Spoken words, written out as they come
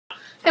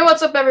Hey,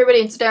 what's up everybody,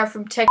 it's Dara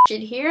from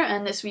TechJit here,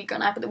 and this week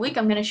on App of the Week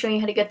I'm going to show you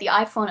how to get the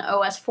iPhone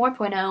OS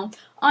 4.0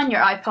 on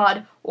your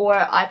iPod or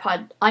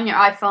on your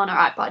iPhone or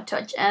iPod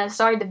Touch. And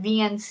sorry, the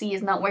VNC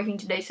is not working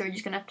today, so we're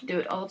just going to have to do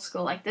it old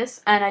school like this.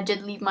 And I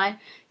did leave my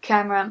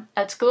camera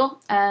at school,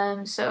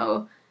 anyway,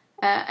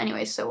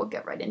 so we'll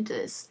get right into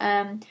this.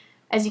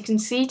 As you can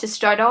see, to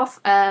start off,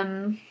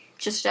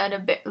 just at a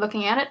bit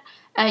looking at it,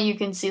 you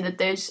can see that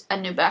there's a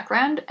new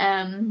background.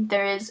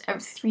 There is a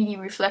 3D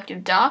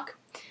reflective dock.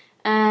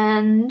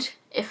 And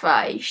if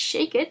I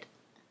shake it,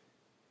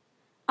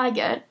 I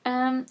get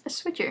a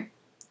switcher,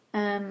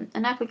 an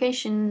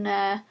application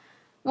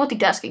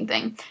multitasking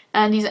thing.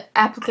 And these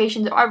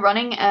applications are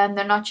running, and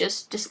they're not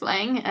just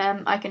displaying.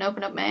 I can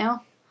open up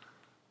Mail,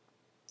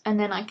 and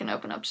then I can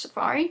open up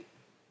Safari.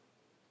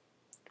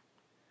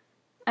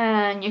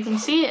 And you can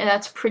see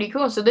that's pretty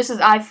cool. So this is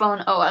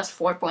iPhone OS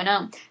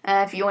 4.0.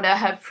 If you want to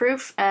have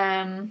proof,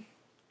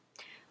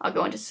 I'll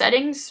go into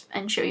settings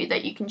and show you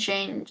that you can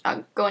change.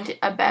 I'll go into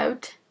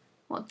about,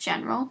 well,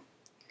 general,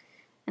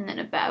 and then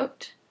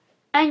about,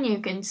 and you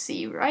can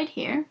see right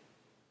here,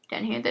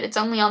 down here, that it's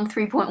only on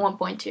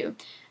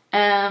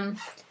 3.1.2.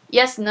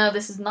 Yes, no,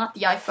 this is not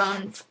the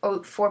iPhone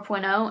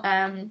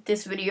 4.0.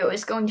 This video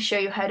is going to show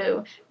you how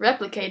to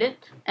replicate it,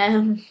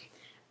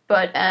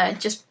 but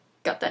just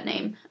got that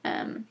name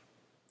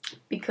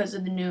because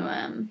of the new,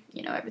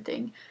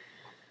 everything.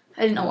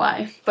 I didn't know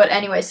why, but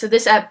anyway, so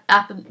this app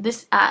of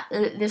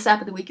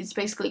the week is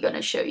basically going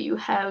to show you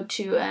how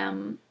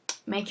to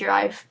make your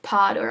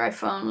iPod or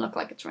iPhone look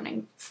like it's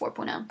running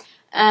 4.0.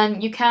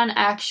 And you can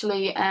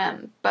actually,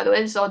 by the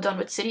way, this is all done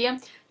with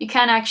Cydia. You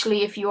can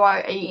actually, if you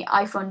are a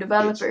iPhone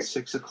developer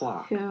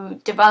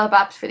who develop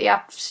apps for the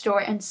App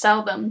Store and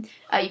sell them,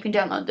 you can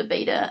download the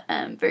beta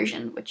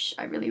version, which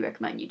I really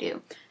recommend you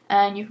do.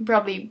 And you can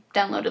probably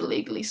download it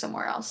legally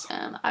somewhere else.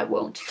 I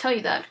won't tell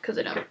you that because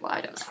I don't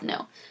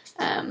know.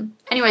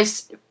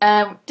 Anyways,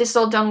 this is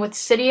all done with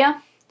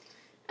Cydia.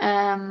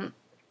 Two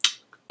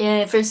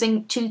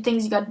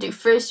things you got to do.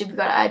 First, you've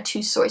got to add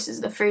two sources.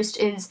 The first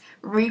is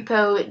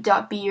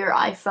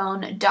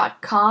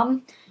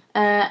repo.beyouриphone.com,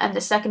 and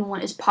the second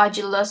one is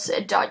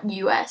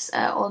podulus.us.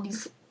 All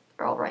these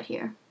are all right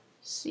here.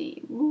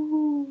 See,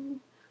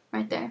 woo,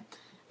 right there.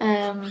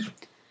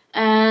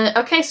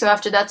 Okay, so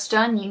after that's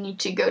done, you need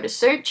to go to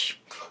search,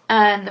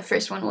 and the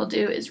first one we'll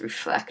do is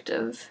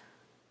reflective.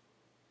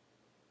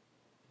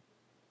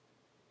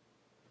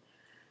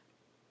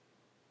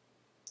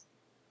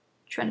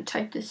 Trying to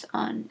type this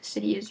on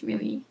Cydia's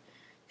really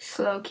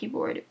slow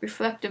keyboard.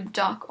 Reflective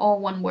dock, all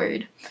one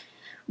word.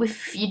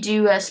 If you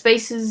do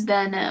spaces,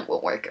 then it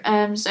won't work.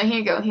 So here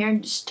you go. Here,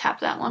 just tap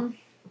that one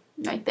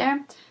right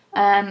there.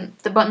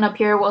 The button up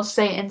here will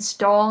say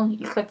install.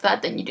 You click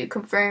that, then you do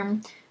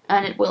confirm,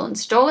 and it will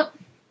install it.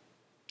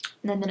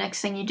 And then the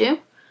next thing you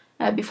do,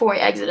 before I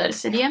exit out of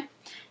Cydia,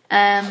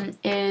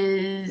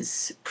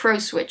 is Pro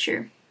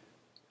Switcher,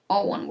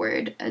 all one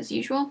word as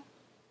usual.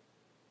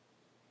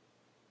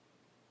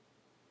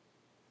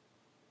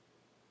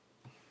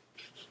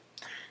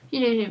 You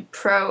do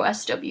Pro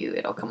SW,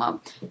 it'll come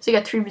up. So you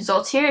got three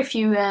results here. If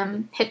you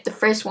hit the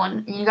first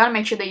one, you gotta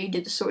make sure that you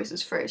did the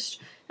sources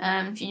first.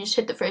 If you just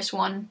hit the first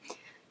one,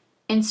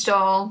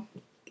 install,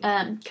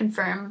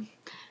 confirm,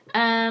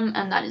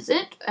 and that is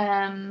it.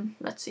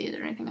 Let's see, is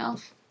there anything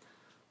else?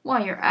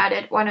 While you're at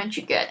it, why don't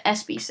you get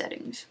SB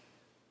settings?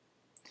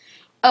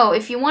 Oh,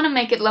 if you want to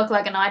make it look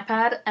like an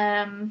iPad,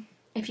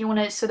 if you want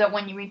to, so that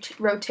when you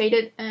rotate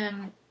it,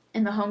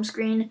 in the home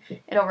screen,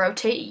 it'll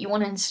rotate. You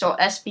want to install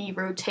SB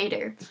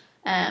Rotator.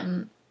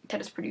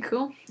 That is pretty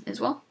cool as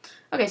well.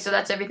 Okay, so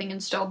that's everything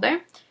installed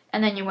there.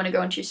 And then you want to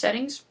go into your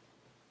settings.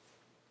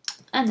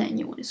 And then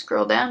you want to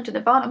scroll down to the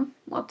bottom,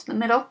 well, to the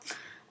middle.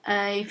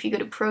 If you go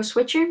to Pro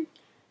Switcher,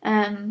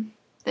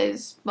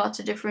 there's lots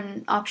of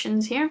different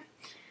options here.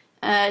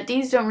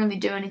 These don't really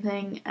do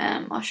anything.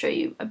 I'll show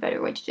you a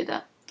better way to do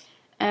that.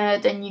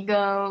 Then you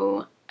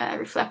go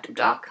Reflective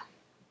Dock.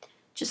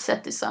 Just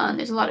set this on.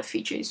 There's a lot of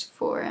features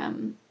for a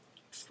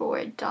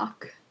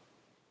dock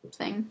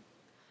thing.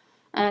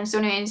 So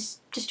anyways,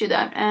 just do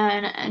that.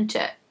 And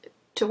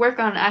to work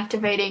on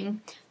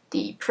activating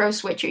the Pro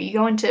Switcher, you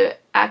go into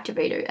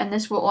Activator, and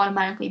this will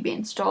automatically be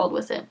installed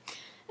with it.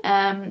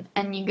 And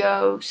you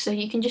go, so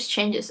you can just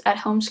change this at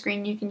home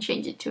screen. You can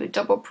change it to a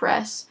double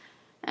press.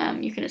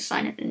 You can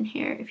assign it in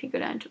here if you go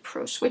down to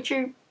Pro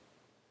Switcher.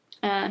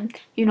 You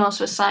can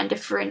also assign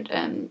different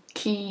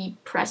key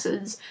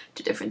presses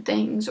to different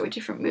things or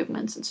different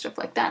movements and stuff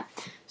like that.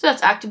 So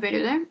that's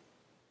Activator there.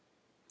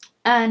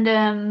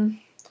 And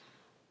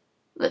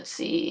let's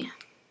see.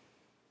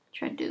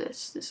 Try to do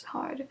this. This is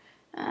hard.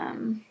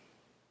 One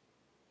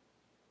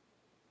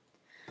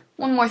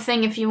more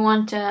thing, if you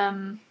want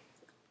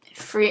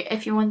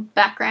if you want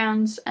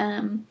backgrounds,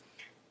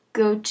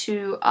 go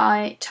to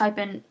type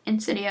in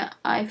Cydia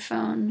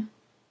iPhone.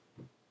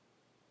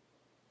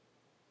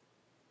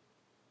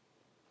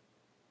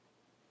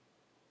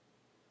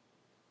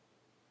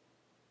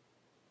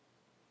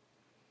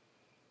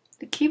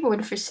 The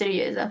keyboard for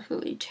Cydia is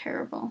absolutely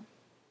terrible.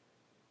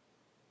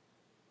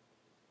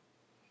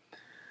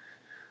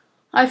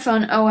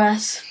 iPhone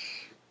OS,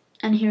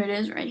 and here it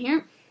is right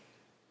here.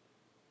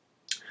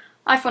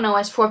 iPhone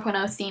OS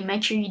 4.0 theme.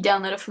 Make sure you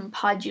download it from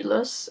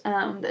Podulous,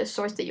 the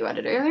source that you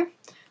added earlier.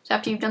 So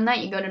after you've done that,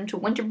 you go into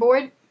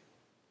Winterboard.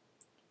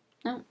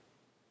 No.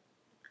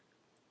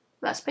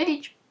 Last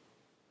page.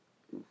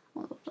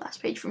 Well,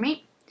 last page for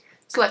me.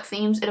 Select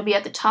themes. It'll be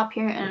at the top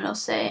here, and it'll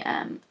say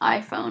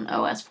iPhone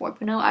OS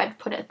 4.0. I've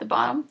put it at the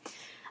bottom,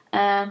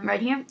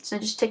 right here. So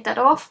just take that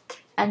off,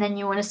 and then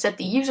you want to set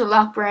the user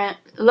lock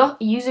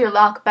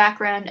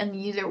background and the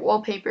user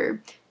wallpaper.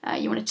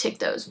 You want to tick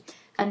those,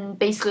 and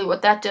basically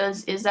what that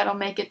does is that'll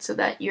make it so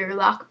that your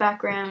lock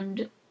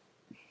background,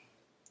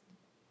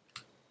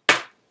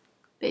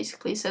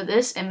 basically, so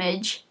this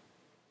image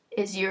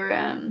is your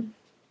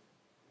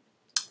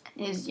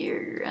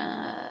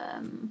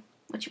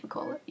what you would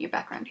call it, your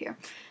background here.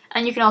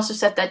 And you can also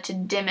set that to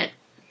dim it.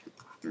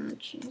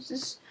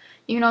 Jesus.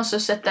 You can also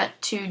set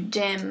that to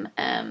dim.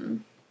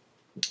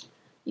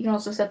 You can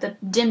also set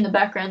that to dim the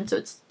background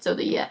so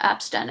the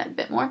apps stand out a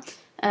bit more.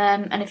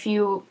 And if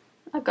you,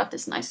 I've got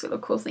this nice little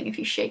cool thing. If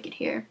you shake it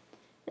here,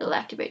 it'll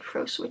activate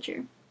Pro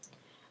Switcher.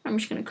 I'm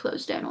just going to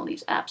close down all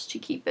these apps to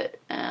keep it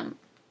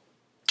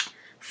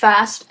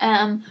fast.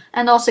 And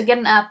also get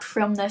an app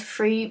from the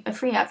free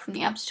app from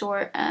the App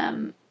Store,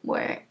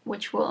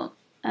 which will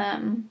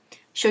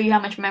show you how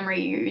much memory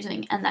you're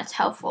using, and that's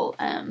helpful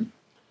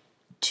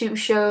to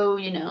show,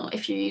 you know,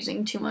 if you're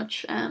using too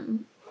much,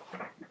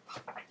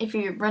 if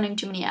you're running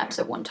too many apps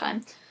at one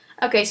time.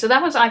 Okay, so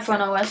that was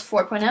iPhone OS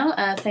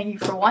 4.0. Thank you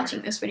for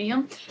watching this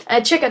video.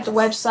 Check out the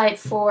website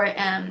for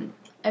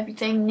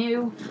everything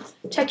new,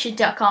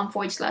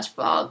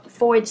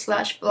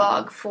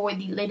 techshit.com/blog for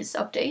the latest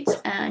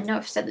updates. I know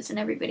I've said this in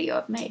every video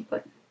I've made,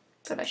 but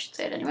I should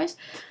say it anyways.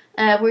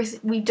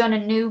 We've done a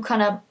new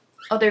kind of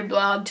other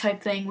blog type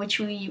thing, which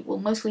we will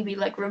mostly be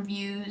like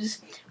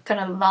reviews, kind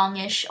of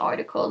longish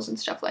articles and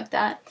stuff like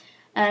that.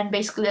 And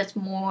basically that's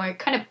more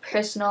kind of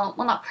personal,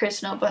 well, not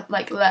personal, but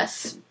like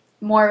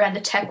more around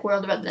the tech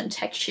world rather than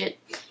tech shit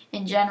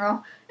in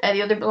general.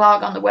 The other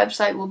blog on the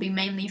website will be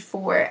mainly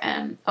for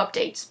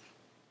updates.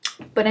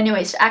 But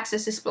anyways, to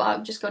access this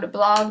blog, just go to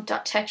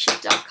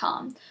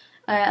blog.techshit.com.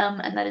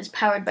 And that is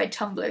powered by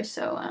Tumblr,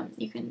 so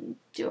you can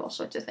do all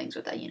sorts of things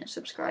with that, you know,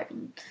 subscribe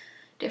and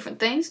different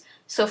things.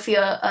 So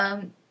feel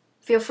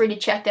free to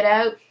check that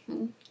out.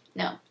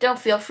 No, don't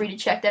feel free to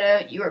check that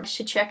out. You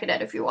should check it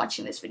out if you're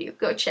watching this video.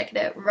 Go check it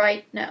out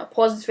right now.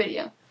 Pause this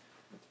video.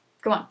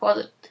 Come on,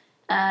 pause it.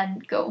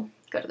 And go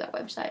to that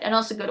website. And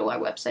also go to our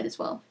website as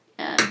well.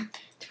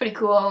 It's pretty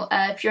cool.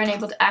 If you're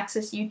unable to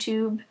access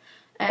YouTube,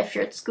 if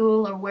you're at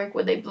school or work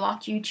where they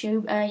block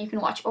YouTube, you can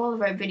watch all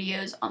of our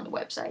videos on the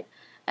website.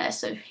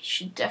 So you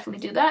should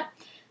definitely do that.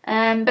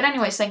 But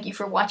anyways, thank you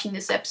for watching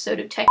this episode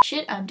of Tech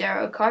Shit. I'm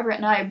Dara Carver,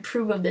 and I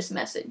approve of this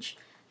message.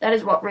 That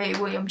is what Ray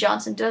William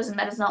Johnson does, and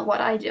that is not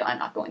what I do. I'm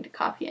not going to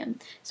copy him.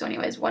 So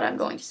anyways, what I'm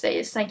going to say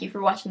is thank you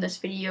for watching this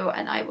video,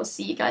 and I will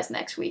see you guys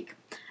next week.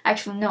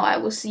 Actually, no, I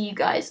will see you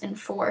guys in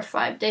 4 or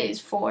 5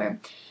 days for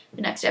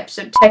the next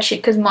episode of Tech Shit,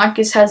 because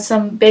Marcus has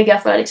some big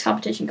athletics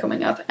competition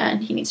coming up,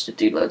 and he needs to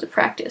do loads of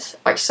practice,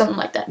 or something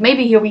like that.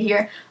 Maybe he'll be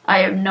here. I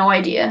have no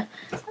idea.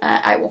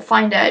 I will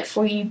find out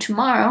for you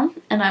tomorrow,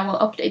 and I will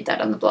update that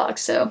on the blog,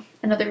 so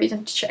another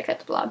reason to check out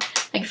the blog.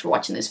 Thank you for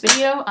watching this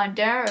video. I'm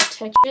Dara of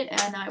Tech Shit,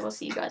 and I will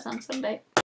see you guys on Sunday.